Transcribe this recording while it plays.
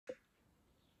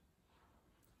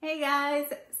Hey guys,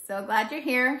 so glad you're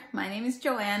here. My name is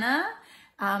Joanna,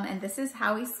 and this is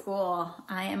How We School.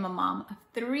 I am a mom of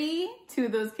 3. 2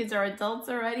 of those kids are adults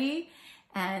already,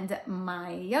 and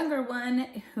my younger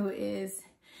one, who is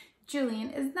Julian,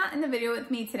 is not in the video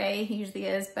with me today. He usually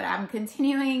is, but I'm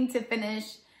continuing to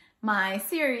finish my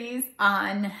series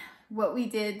on what we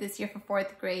did this year for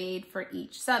 4th grade for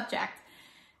each subject.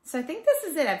 So I think this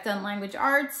is it. I've done language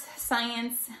arts,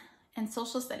 science, and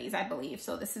social studies, I believe.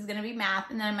 So this is gonna be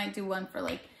math, and then I might do one for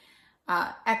like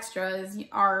extras,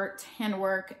 art,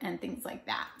 handwork, and things like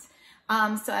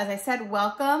that. So as I said,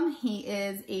 welcome. He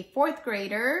is a 4th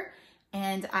grader,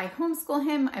 and I homeschool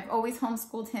him. I've always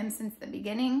homeschooled him since the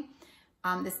beginning.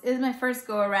 This is my first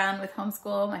go around with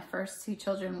homeschool. My first 2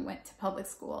 children went to public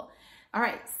school. All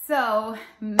right, so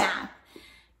math.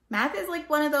 Math is like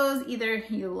one of those, either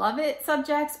you love it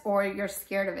subjects or you're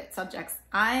scared of it subjects.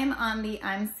 I'm on the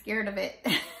I'm scared of it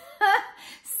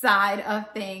side of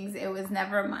things. It was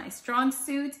never my strong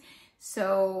suit.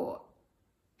 So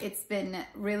it's been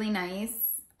really nice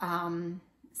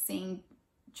seeing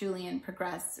Julian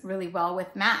progress really well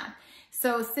with math.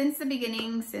 So since the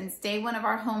beginning, since day 1 of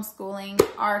our homeschooling,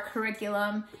 our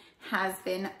curriculum has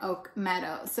been Oak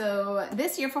Meadow. So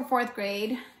this year for 4th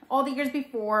grade, all the years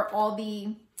before, all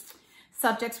the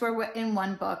subjects were in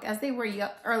one book as they were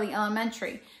early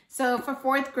elementary. So for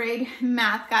 4th grade,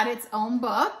 math got its own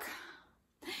book,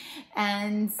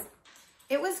 and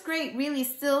it was great. Really,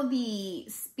 still the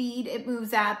speed it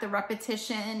moves at, the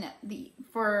repetition,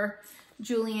 for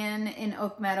Julian in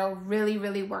Oak Meadow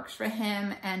really works for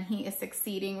him, and he is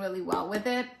succeeding really well with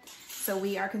it. So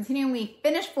we are continuing. We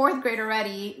finished 4th grade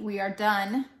already. We are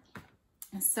done.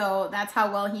 So that's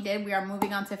how well he did. We are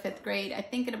moving on to 5th grade. I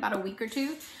think in about a week or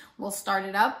 2, we'll start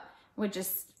it up. We're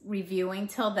just reviewing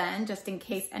till then, just in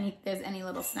case there's any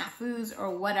little snafus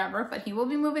or whatever, but he will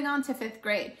be moving on to 5th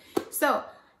grade. So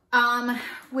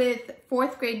with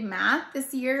 4th grade math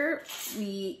this year,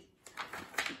 we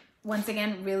once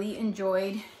again really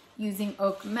enjoyed using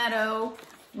Oak Meadow.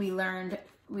 We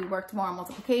worked more on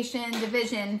multiplication,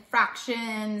 division,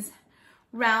 fractions,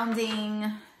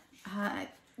 rounding,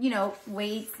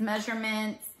 weights,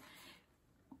 measurements,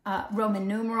 Roman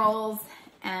numerals,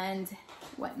 and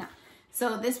whatnot.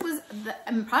 So this was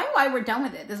probably why we're done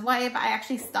with it. This is why if I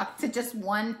actually stuck to just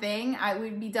one thing, I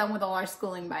would be done with all our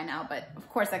schooling by now. But of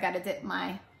course, I got to dip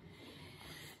my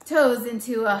toes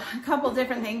into a couple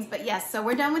different things. But yes, so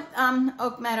we're done with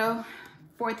Oak Meadow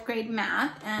 4th grade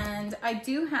math. And I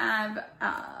do have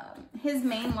his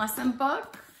main lesson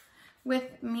book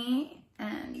with me,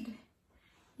 and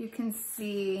you can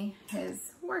see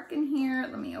his work in here.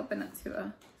 Let me open it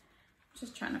to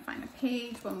just trying to find a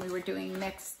page when we were doing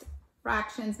mixed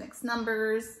fractions, mixed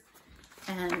numbers,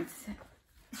 and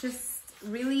just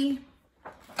really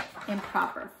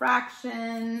improper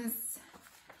fractions.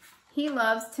 He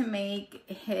loves to make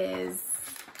his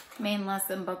main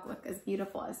lesson book look as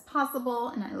beautiful as possible,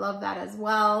 and I love that as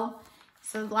well.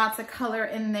 So lots of color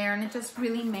in there, and it just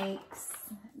really makes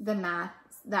the math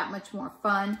that much more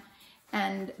fun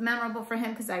and memorable for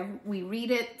him, because we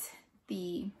read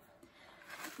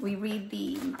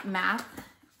the math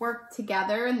work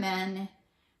together, and then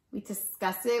we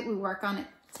discuss it. We work on it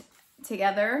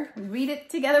together. We read it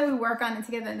together. We work on it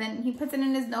together. And then he puts it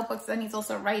in his notebooks, and he's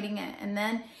also writing it. And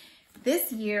then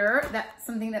this year, that's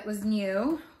something that was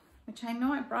new, which I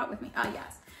know I brought with me. Oh,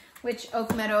 yes. Which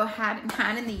Oak Meadow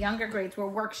had in the younger grades were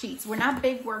worksheets. We're not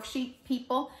big worksheet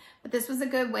people, but this was a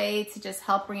good way to just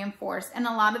help reinforce. And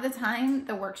a lot of the time,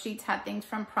 the worksheets had things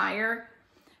from prior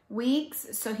weeks,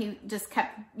 so he just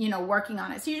kept, working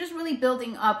on it. So you're just really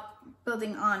building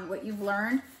on what you've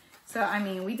learned. So, I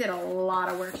mean, we did a lot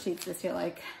of worksheets this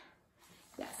year.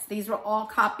 Yes, these were all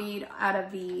copied out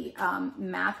of the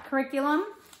math curriculum,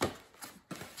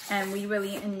 and we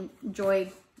really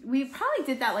enjoyed. We probably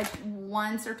did that like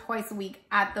once or twice a week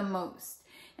at the most.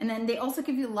 And then they also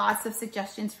give you lots of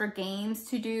suggestions for games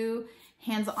to do,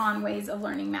 hands-on ways of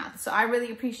learning math. So I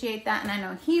really appreciate that, and I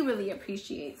know he really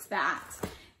appreciates that.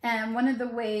 And one of the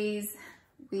ways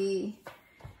we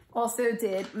also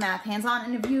did math hands-on,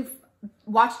 and if you've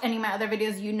watched any of my other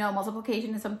videos, you know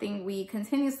multiplication is something we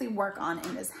continuously work on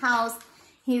in this house.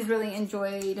 He's really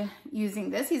enjoyed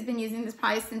using this. He's been using this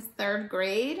probably since 3rd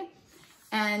grade.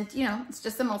 And, it's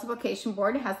just a multiplication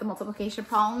board. It has the multiplication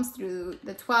problems through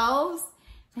the 12s.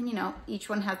 And, each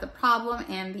one has the problem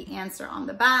and the answer on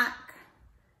the back.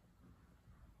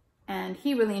 And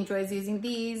he really enjoys using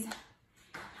these.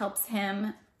 Helps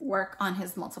him work on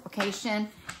his multiplication.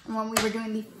 And when we were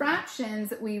doing the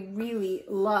fractions, we really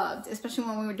loved, especially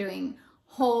when we were doing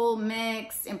whole,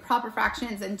 mixed, improper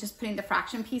fractions and just putting the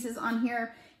fraction pieces on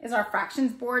here. is our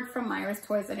fractions board from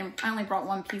MirusToys. I only brought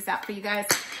one piece out for you guys.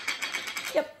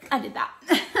 Yep, I did that.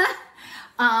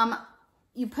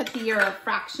 You put your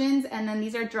fractions, and then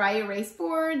these are dry erase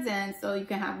boards, and so you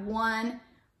can have 1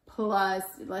 plus,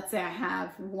 let's say I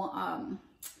have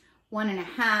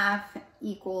 1.5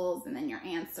 equals, and then your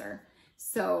answer.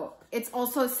 So it's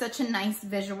also such a nice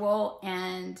visual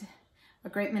and a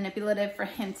great manipulative for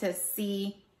him to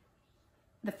see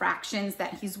the fractions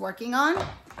that he's working on.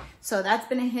 So that's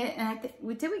been a hit. And I think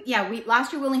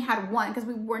last year we only had 1 because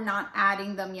we were not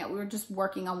adding them yet. We were just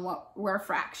working on what were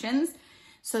fractions.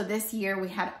 So this year we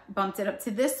had bumped it up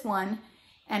to this one,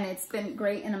 and it's been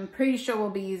great. And I'm pretty sure we'll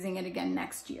be using it again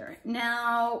next year.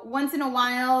 Now, once in a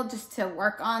while, just to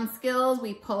work on skills,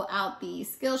 we pull out the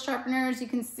skill sharpeners. You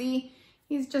can see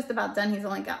he's just about done. He's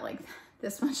only got like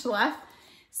this much left.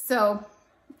 So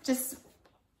just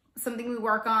something we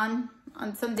work on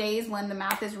some days when the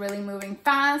math is really moving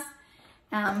fast.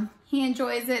 He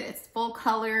enjoys it. It's full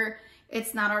color.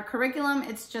 It's not our curriculum.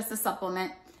 It's just a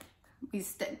supplement. We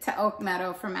stick to Oak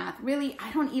Meadow for math. Really,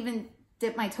 I don't even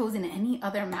dip my toes in any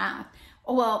other math.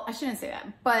 Oh, well, I shouldn't say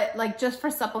that, but like just for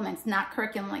supplements, not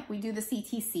curriculum. Like we do the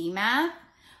CTC math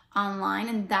online,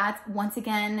 and that's, once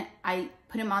again, I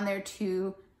put him on there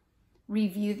to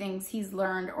review things he's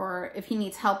learned, or if he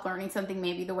needs help learning something,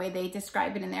 maybe the way they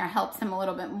describe it in there helps him a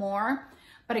little bit more.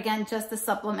 But again, just a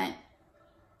supplement.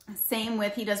 Same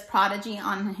with, he does Prodigy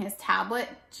on his tablet,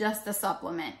 just a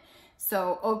supplement.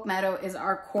 So Oak Meadow is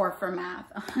our core for math,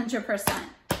 100%.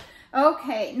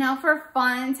 Okay, now for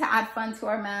fun, to add fun to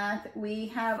our math, we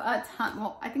have a ton,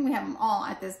 well, I think we have them all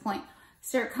at this point,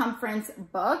 Circumference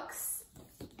Books.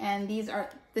 And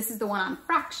this is the one on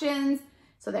fractions.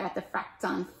 So they're at the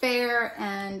Fracton Fair,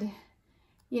 and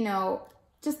you know,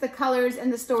 just the colors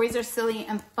and the stories are silly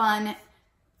and fun.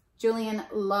 Julian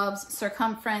loves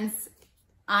Circumference.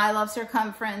 I love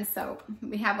Circumference. So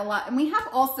we have a lot, and we have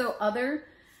also other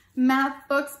math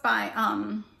books by,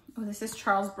 oh, this is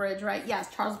Charles Bridge, right?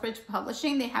 Yes, Charles Bridge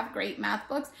Publishing. They have great math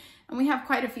books, and we have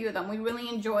quite a few of them. We really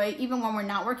enjoy, even when we're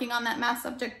not working on that math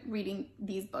subject, reading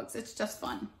these books. It's just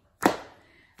fun.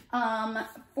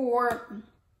 For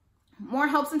more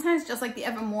help sometimes, just like the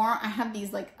Evan Moore, I have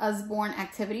these like Usborne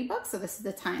activity books. So this is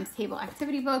the times table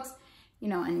activity books, you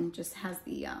know, and just has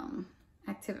the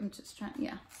activity. I'm just trying,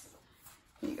 yeah,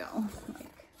 here you go.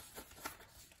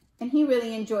 And he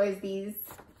really enjoys these.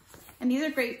 And these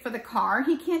are great for the car.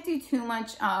 He can't do too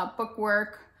much book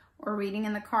work or reading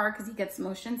in the car because he gets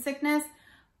motion sickness,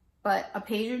 but a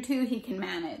page or two he can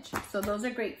manage. So those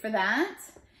are great for that.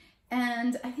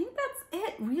 And I think that's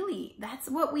it, really. That's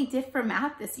what we did for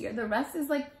math this year. The rest is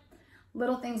like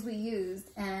little things we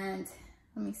used. And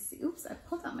let me see. Oops, I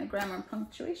pulled out my grammar and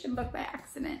punctuation book by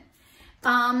accident.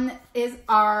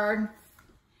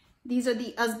 These are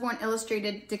the Usborne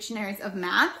Illustrated Dictionaries of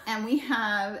Math, and we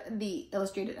have the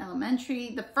Illustrated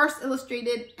Elementary, the first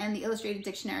illustrated, and the Illustrated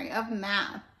Dictionary of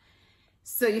Math.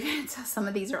 So you can tell some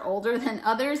of these are older than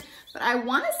others, but I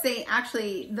want to say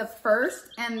actually the first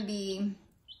and the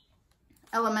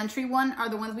elementary one are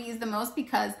the ones we use the most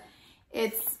because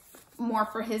it's more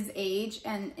for his age.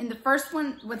 And in the first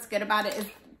one, what's good about it is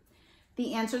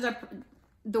the answers are,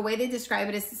 the way they describe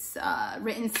it is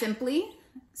written simply.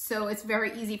 So it's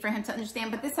very easy for him to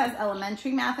understand, but this has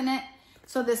elementary math in it.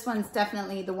 So this one's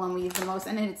definitely the one we use the most,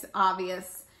 and it's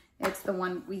obvious it's the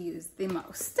one we use the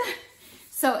most.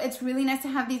 So it's really nice to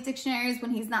have these dictionaries.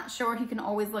 When he's not sure, he can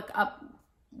always look up,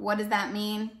 what does that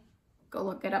mean? Go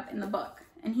look it up in the book.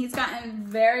 And he's gotten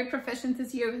very proficient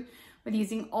this year with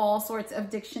using all sorts of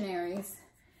dictionaries.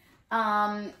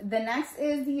 The next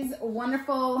is these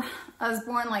wonderful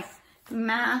Usborne like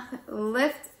math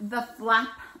lift the flap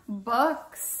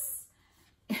books.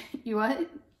 You what?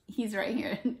 He's right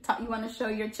here. You want to show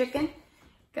your chicken?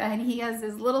 Go ahead. He has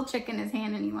his little chicken in his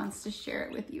hand and he wants to share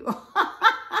it with you.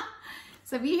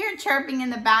 So if you hear chirping in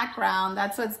the background,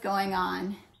 that's what's going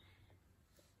on.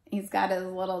 He's got his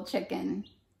little chicken.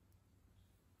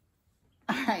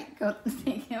 All right, go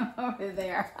take him over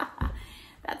there.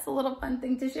 That's a little fun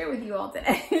thing to share with you all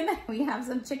today. We have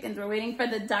some chickens. We're waiting for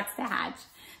the ducks to hatch.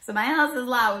 So my house is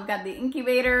loud. We've got the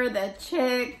incubator, the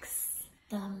chicks.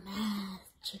 The math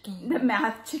chicken. The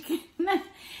math chicken. So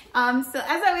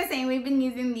as I was saying, we've been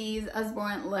using these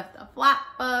Usborne Lift the Flap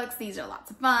books. These are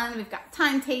lots of fun. We've got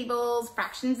timetables,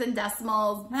 fractions and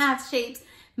decimals, math shapes,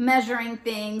 measuring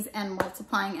things, and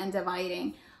multiplying and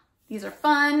dividing. These are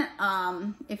fun.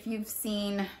 If you've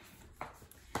seen,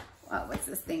 what's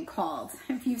this thing called?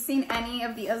 If you've seen any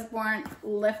of the Usborne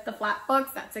Lift the Flap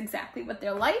books, that's exactly what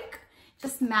they're like.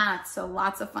 Just math, so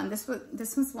lots of fun. This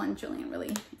was one Julian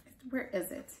really, where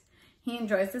is it? He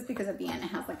enjoys this because at the end it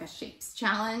has like a shapes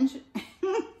challenge.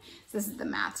 So this is the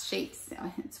math shapes. So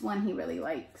it's one he really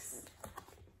likes.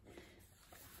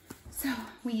 So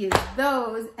we use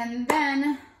those. And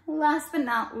then last but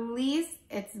not least,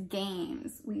 it's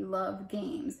games. We love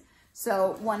games.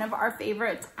 So one of our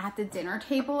favorites at the dinner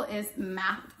table is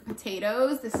Math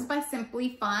Potatoes. This is by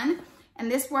Simplyfun.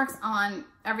 And this works on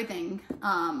everything.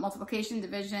 Multiplication,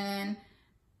 division,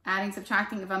 adding,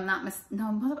 subtracting, if I'm not,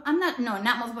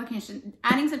 not multiplication,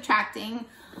 adding, subtracting,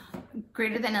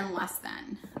 greater than and less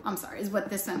than, I'm sorry, is what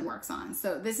this one works on.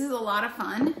 So this is a lot of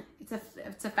fun.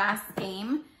 It's a fast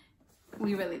game.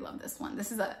 We really love this one.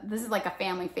 This is like a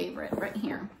family favorite right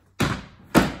here.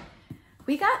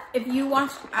 We got, if you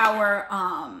watched our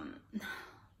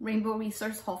Rainbow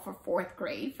Resource Haul for 4th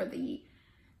grade for the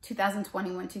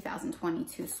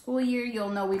 2021-2022 school year, you'll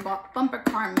know we bought Bumper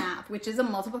Car Math, which is a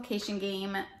multiplication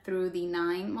game through the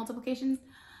 9 multiplications.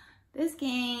 This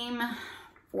game,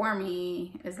 for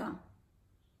me, is a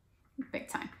big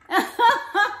time.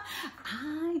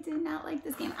 I did not like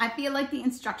this game. I feel like the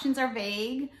instructions are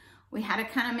vague. We had to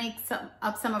kind of make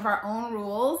up some of our own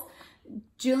rules.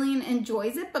 Julian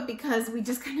enjoys it, but because we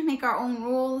just kind of make our own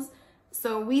rules,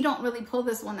 so we don't really pull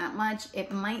this one that much.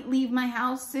 It might leave my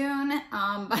house soon,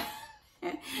 but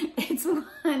it's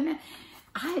one.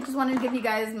 I just wanted to give you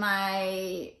guys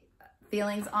my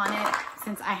feelings on it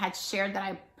since I had shared that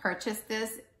I purchased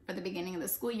this for the beginning of the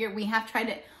school year. We have tried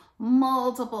it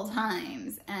multiple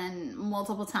times, and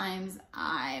multiple times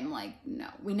I'm like, no,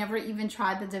 we never even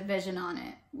tried the division on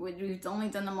it. We've only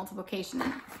done the multiplication.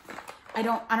 I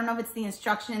don't know if it's the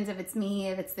instructions, if it's me,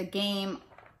 if it's the game.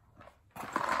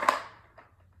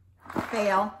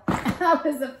 Fail. That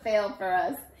was a fail for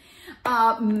us.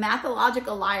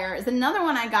 Mathological Liar is another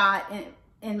one I got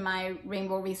in my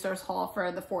Rainbow Resource Haul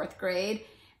for the 4th grade.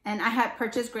 And I had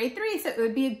purchased grade 3, so it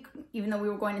would be, even though we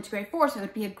were going into grade 4, so it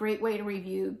would be a great way to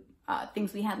review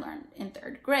things we had learned in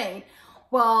 3rd grade.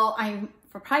 Well,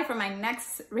 probably for my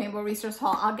next Rainbow Resource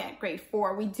Haul, I'll get grade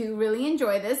 4. We do really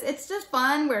enjoy this. It's just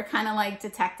fun. We're kind of like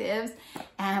detectives,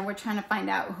 and we're trying to find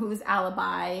out whose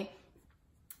alibi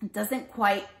doesn't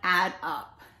quite add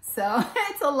up. So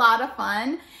it's a lot of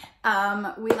fun.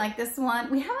 We like this one.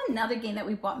 We have another game that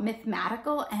we bought,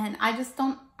 Mathematical, and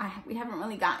we haven't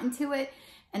really gotten to it.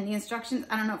 And the instructions,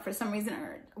 I don't know, for some reason,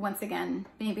 or once again,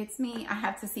 maybe it's me. I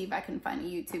have to see if I can find a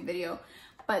YouTube video.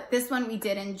 But this one we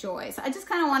did enjoy. So I just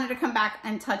kind of wanted to come back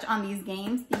and touch on these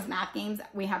games, these math games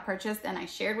we have purchased and I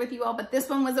shared with you all. But this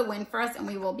one was a win for us, and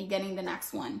we will be getting the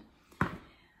next one.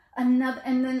 And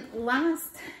then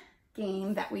last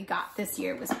game that we got this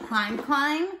year was Prime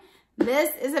Climb.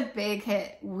 This is a big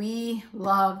hit. We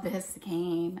love this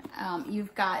game.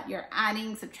 You've got your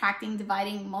adding, subtracting,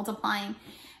 dividing, multiplying.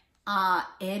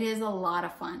 It is a lot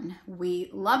of fun. We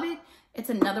love it. It's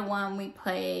another one we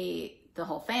play the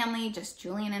whole family, just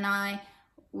Julian and I.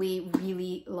 We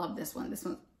really love this one. This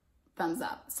one, thumbs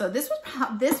up. So this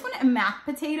one and Math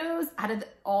Potatoes, out of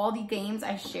all the games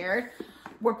I shared,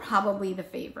 were probably the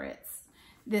favorites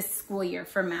this school year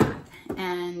for math.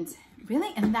 And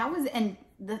really, and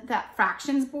that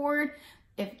fractions board,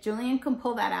 if Julian can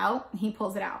pull that out, he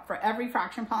pulls it out. For every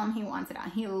fraction problem, he wants it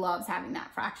out. He loves having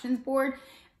that fractions board.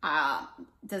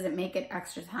 Does it make it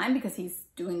extra time because he's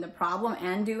doing the problem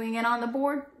and doing it on the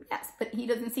board? Yes, but he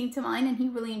doesn't seem to mind, and he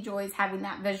really enjoys having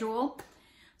that visual.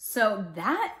 So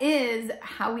that is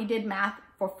how we did math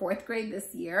for 4th grade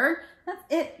this year. That's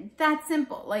it. That's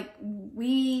simple. Like,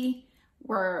 we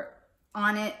were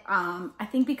on it. I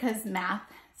think because math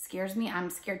scares me, I'm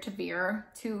scared to veer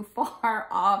too far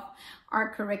off our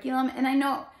curriculum. And I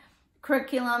know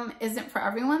curriculum isn't for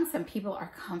everyone. Some people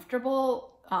are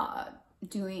comfortable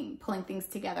pulling things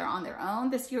together on their own.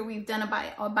 This year we've done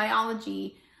a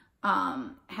biology,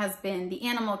 has been the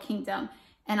animal kingdom,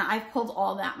 and I've pulled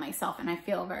all that myself, and I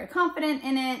feel very confident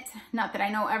in it. Not that I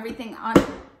know everything on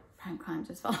Prime Climb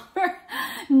just fell over.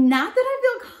 Not that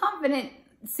I feel confident,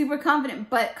 super confident,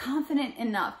 but confident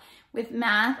enough. With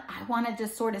math, I want to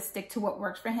just sort of stick to what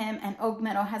works for him, and Oak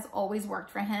Meadow has always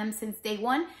worked for him since day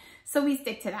one. So we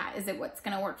stick to that. Is it what's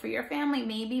going to work for your family?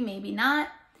 Maybe, maybe not.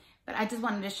 But I just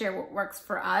wanted to share what works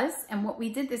for us and what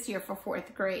we did this year for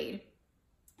 4th grade.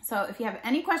 So if you have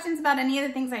any questions about any of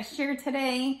the things I shared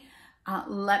today,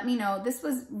 let me know. This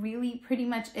was really pretty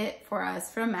much it for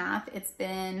us for math. It's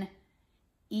been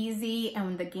easy,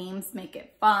 and the games make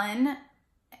it fun.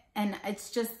 And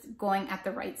it's just going at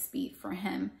the right speed for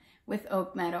him with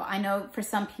Oak Meadow. I know for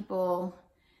some people,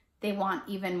 they want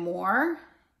even more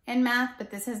in math,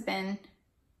 but this has been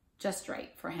just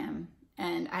right for him.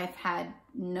 And I've had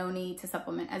no need to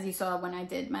supplement. As you saw when I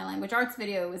did my language arts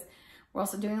video, it was We're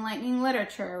also doing lightning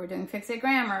literature. We're doing fix it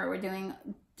grammar. We're doing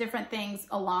different things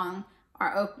along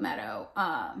our Oak Meadow.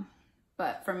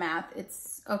 But for math,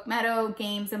 it's Oak Meadow,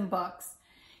 games, and books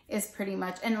is pretty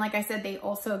much, and like I said, they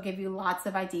also give you lots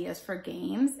of ideas for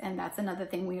games, and that's another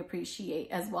thing we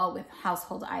appreciate as well with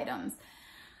household items.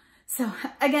 So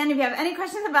again, if you have any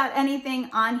questions about anything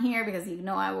on here, because you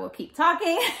know I will keep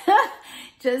talking,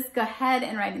 just go ahead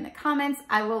and write in the comments.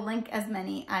 I will link as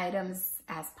many items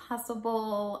as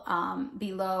possible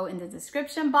below in the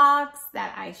description box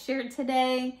that I shared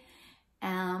today.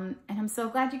 And I'm so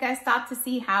glad you guys stopped to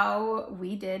see how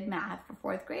we did math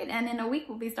for 4th grade. And in a week,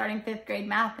 we'll be starting 5th grade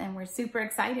math, and we're super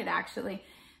excited actually.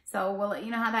 So we'll let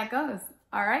you know how that goes.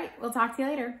 All right, we'll talk to you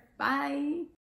later. Bye.